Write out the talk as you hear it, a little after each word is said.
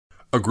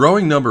A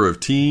growing number of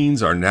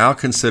teens are now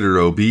considered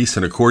obese,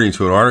 and according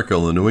to an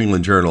article in the New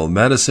England Journal of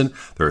Medicine,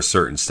 there are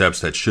certain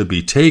steps that should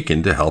be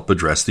taken to help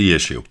address the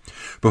issue.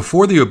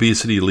 Before the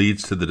obesity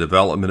leads to the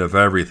development of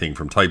everything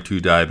from type 2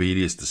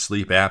 diabetes to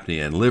sleep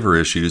apnea and liver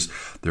issues,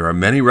 there are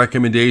many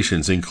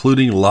recommendations,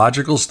 including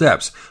logical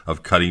steps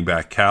of cutting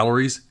back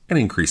calories and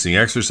increasing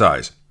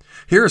exercise.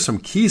 Here are some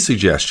key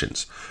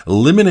suggestions.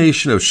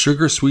 Elimination of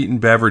sugar-sweetened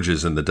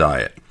beverages in the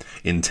diet.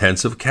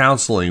 Intensive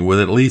counseling with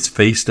at least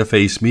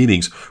face-to-face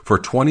meetings for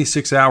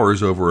 26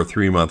 hours over a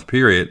 3-month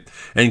period,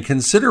 and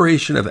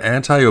consideration of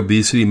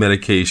anti-obesity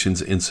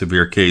medications in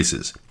severe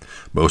cases.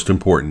 Most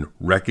important,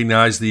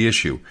 recognize the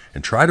issue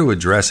and try to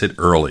address it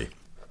early.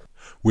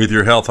 With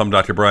your health, I'm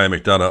Dr. Brian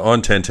McDonough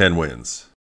on 1010 Wins.